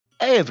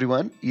Hey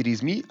everyone, it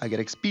is me,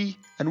 IGetXP,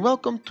 and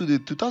welcome to the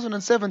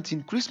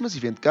 2017 Christmas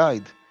event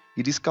guide.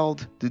 It is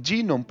called the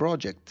G-Nome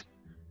Project.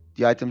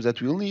 The items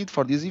that we'll need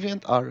for this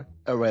event are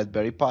a red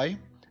berry pie,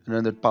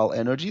 100 pal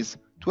energies,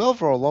 12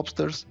 raw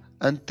lobsters,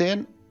 and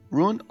 10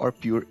 rune or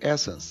pure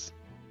essence.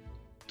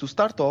 To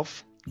start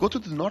off, go to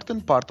the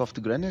northern part of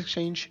the Grand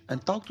Exchange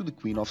and talk to the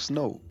Queen of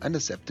Snow and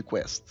accept the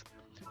quest.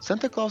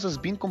 Santa Claus has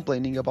been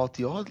complaining about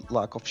the odd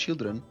lack of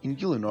children in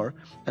Gielinor,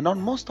 and now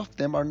most of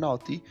them are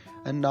naughty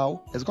and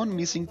now has gone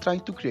missing trying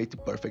to create the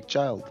perfect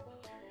child.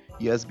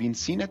 He has been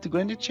seen at the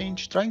Grand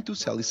Exchange trying to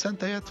sell his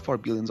Santa hat for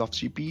billions of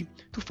GP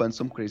to fund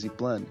some crazy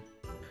plan.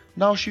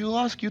 Now she will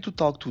ask you to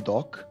talk to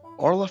Doc,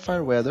 Orla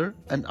Fireweather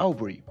and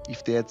Aubrey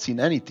if they had seen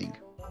anything.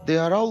 They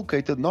are all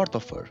located north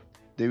of her.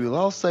 They will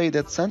all say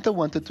that Santa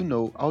wanted to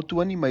know how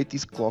to animate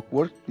his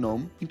clockwork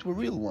gnome into a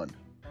real one.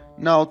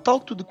 Now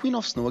talk to the Queen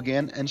of Snow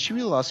again and she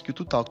will ask you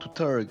to talk to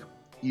Turg.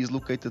 He is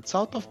located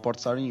south of Port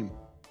Sarim.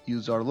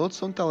 Use our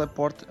lodestone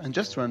teleport and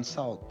just run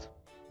south.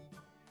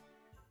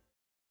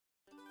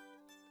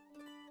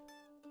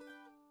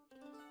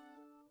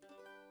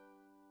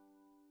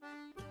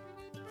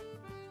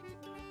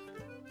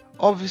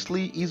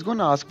 Obviously, he's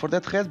gonna ask for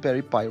that red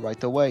berry pie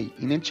right away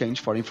in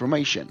exchange for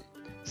information.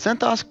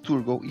 Santa asked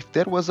Turgo if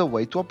there was a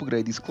way to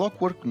upgrade his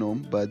clockwork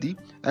gnome buddy,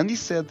 and he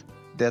said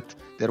that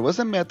there was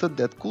a method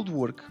that could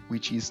work,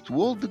 which is to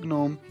hold the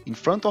gnome in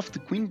front of the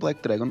Queen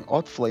Black Dragon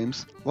hot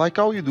flames, like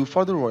how you do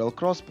for the royal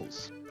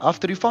crossbows.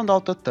 After you found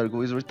out that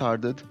Turgo is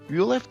retarded, you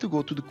will have to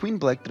go to the Queen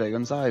Black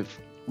Dragon's hive,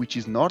 which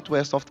is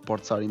northwest of the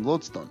Port Sarim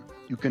lodestone.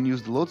 You can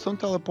use the lodestone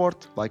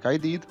teleport, like I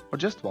did, or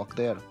just walk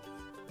there.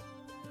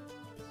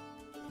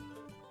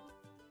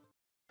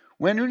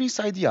 When you're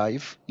inside the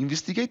hive,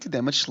 investigate the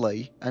damaged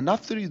sleigh, and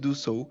after you do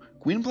so,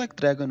 Queen Black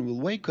Dragon will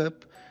wake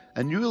up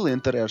and you will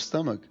enter her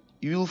stomach.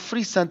 You will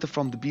free Santa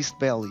from the beast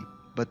belly,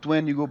 but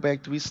when you go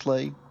back to his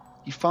sleigh,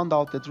 he found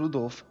out that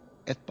Rudolph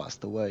had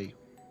passed away.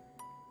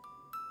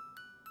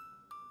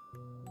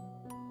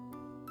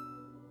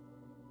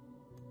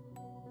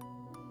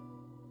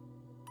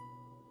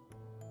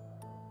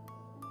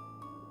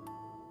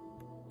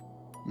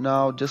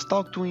 Now just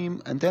talk to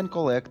him and then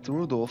collect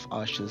Rudolph's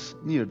ashes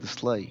near the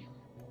sleigh.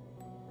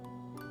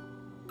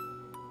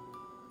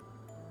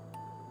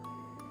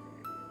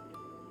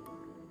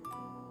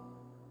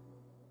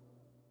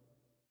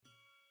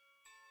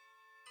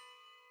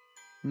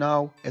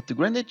 Now, at the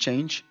Grand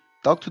Exchange,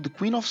 talk to the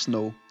Queen of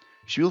Snow.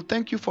 She will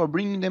thank you for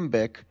bringing them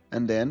back,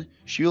 and then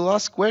she will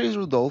ask where is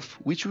Rudolph,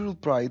 which will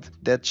reply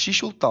that she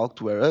should talk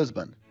to her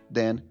husband.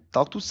 Then,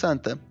 talk to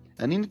Santa,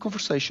 and in the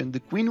conversation the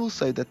Queen will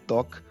say that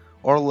Doc,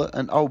 Orla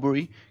and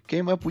Aubrey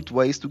came up with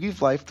ways to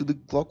give life to the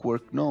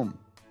clockwork gnome.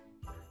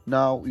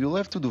 Now, you'll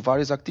have to do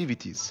various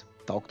activities.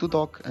 Talk to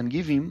Doc and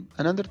give him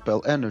 100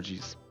 Pel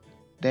energies.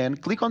 Then,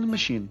 click on the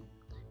machine.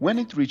 When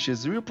it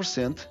reaches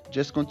 0%,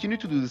 just continue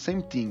to do the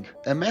same thing.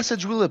 A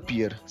message will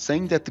appear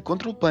saying that the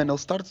control panel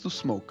starts to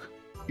smoke.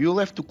 You will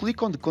have to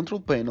click on the control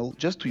panel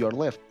just to your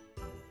left.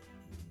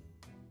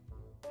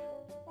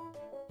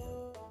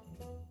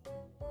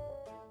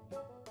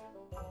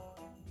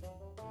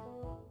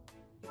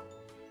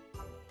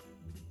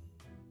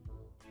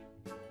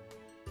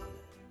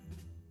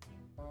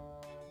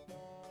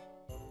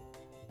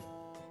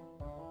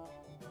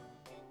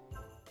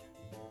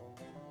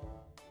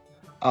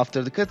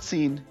 After the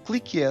cutscene,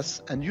 click yes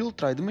and you'll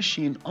try the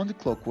machine on the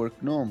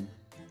clockwork gnome.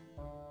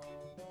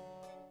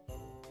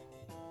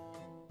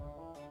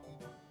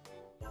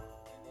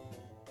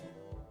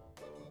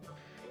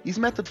 His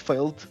method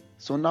failed,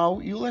 so now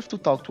you'll have to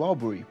talk to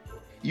Aubrey.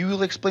 You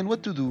will explain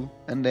what to do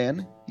and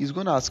then he's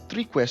gonna ask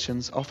 3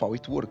 questions of how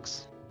it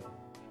works.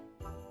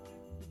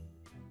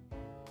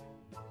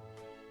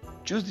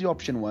 Choose the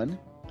option 1,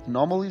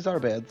 anomalies are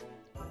bad.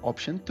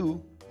 Option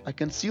 2, I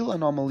can seal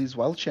anomalies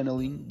while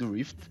channeling the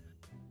rift.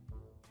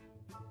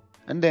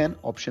 And then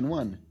option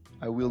 1,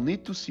 I will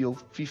need to seal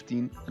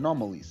 15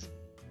 anomalies.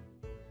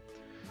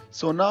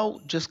 So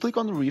now just click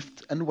on the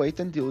rift and wait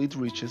until it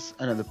reaches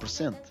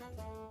 100%.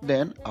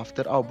 Then,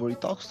 after Aubrey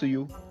talks to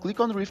you,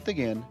 click on the rift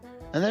again,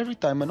 and every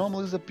time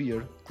anomalies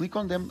appear, click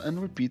on them and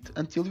repeat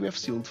until you have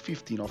sealed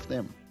 15 of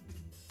them.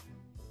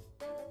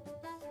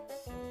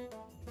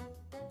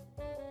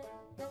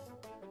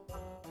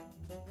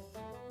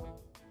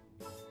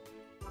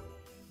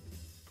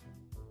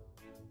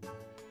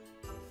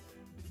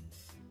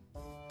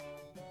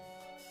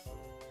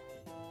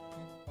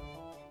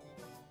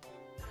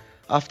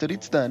 After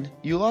it's done,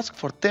 you'll ask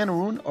for 10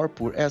 rune or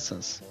pure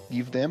essence,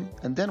 give them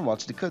and then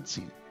watch the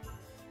cutscene.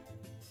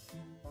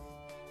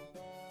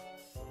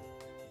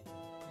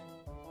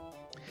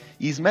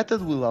 His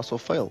method will also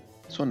fail,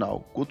 so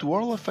now go to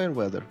Orla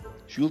Fireweather.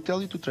 She will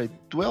tell you to trade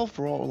 12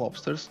 raw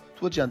lobsters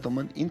to a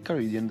gentleman in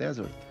Caribbean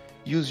Desert.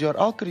 Use your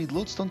Alcarid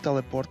lodestone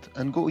teleport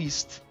and go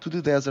east to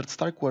the desert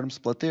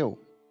Starkworms Plateau.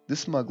 The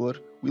smuggler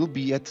will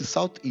be at the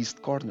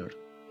southeast corner.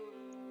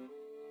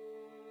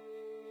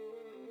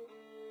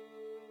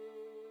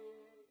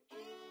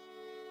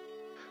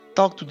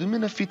 Talk to the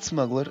Menafit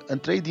smuggler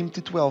and trade him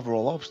the 12 raw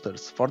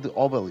lobsters for the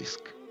obelisk.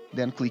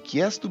 Then click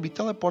yes to be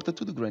teleported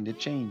to the gradient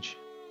change.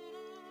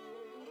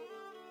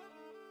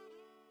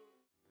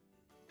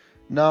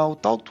 Now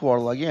talk to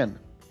Orla again,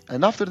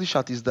 and after the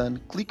shot is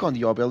done, click on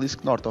the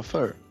obelisk north of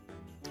her.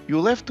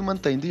 You'll have to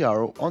maintain the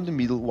arrow on the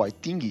middle white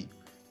thingy.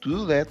 To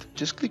do that,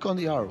 just click on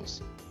the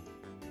arrows.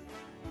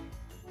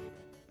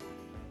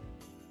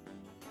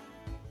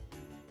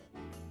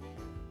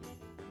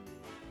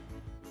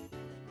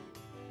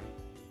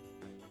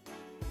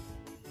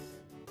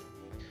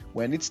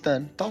 When it's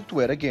done, talk to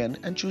her again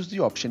and choose the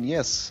option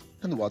yes,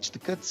 and watch the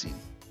cutscene.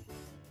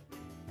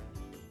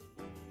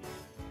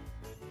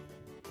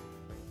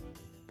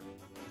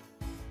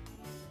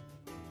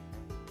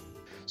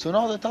 So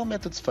now that all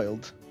methods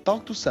failed,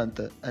 talk to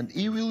Santa and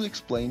he will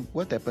explain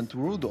what happened to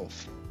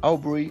Rudolph.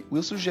 Aubrey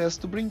will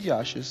suggest to bring the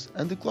ashes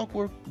and the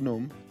clockwork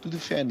gnome to the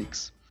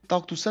Phoenix.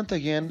 Talk to Santa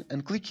again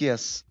and click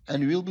yes,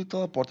 and you will be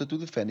teleported to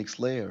the Phoenix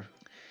layer.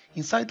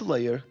 Inside the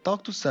layer,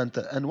 talk to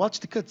Santa and watch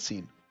the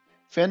cutscene.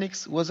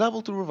 Phoenix was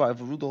able to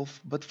revive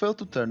Rudolph but failed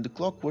to turn the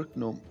clockwork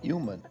gnome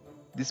human.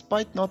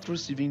 Despite not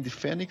receiving the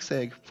Phoenix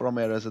egg from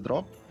her as a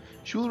drop,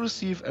 she will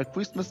receive her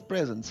Christmas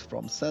presents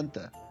from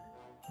Santa.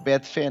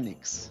 Bad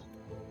Phoenix.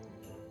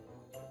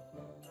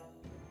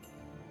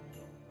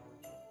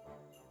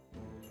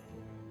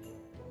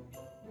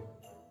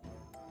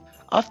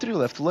 After you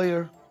left the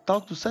layer,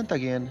 talk to Santa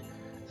again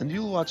and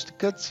you'll watch the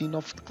cutscene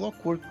of the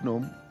clockwork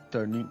gnome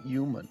turning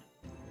human.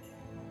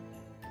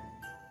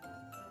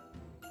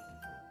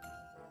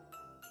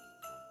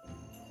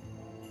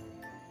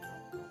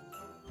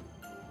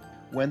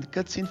 When the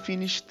cutscene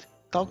finished,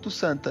 talk to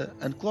Santa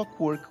and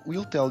Clockwork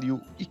will tell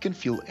you he can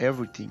feel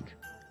everything.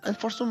 And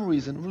for some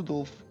reason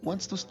Rudolph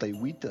wants to stay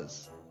with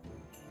us.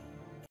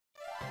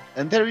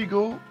 And there you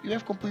go, you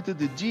have completed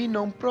the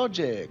G-Nome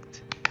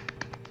Project!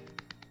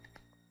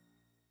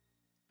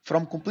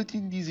 From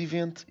completing this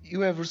event,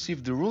 you have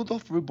received the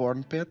Rudolph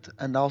Reborn pet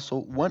and also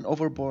one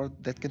overboard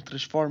that can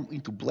transform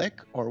into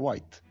black or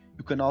white.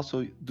 You can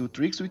also do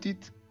tricks with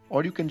it,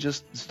 or you can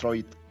just destroy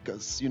it,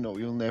 cause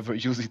you'll never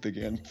use it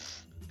again.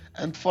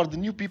 And for the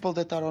new people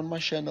that are on my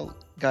channel,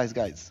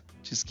 guys,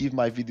 just give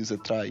my videos a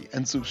try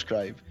and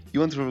subscribe. You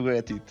won't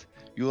regret it.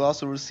 You'll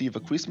also receive a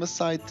Christmas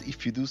site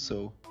if you do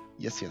so.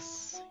 Yes,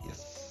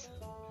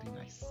 very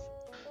nice.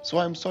 So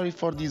I'm sorry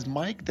for this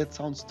mic that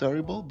sounds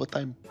terrible, but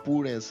I'm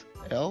poor as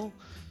hell.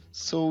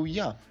 So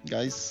yeah,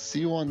 guys,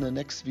 see you on the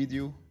next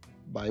video.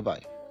 Bye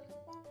bye.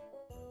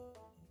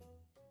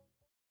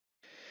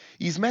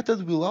 His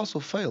method will also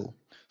fail.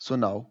 So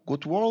now, go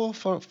to all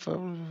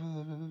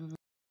of...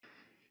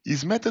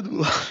 His method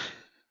will...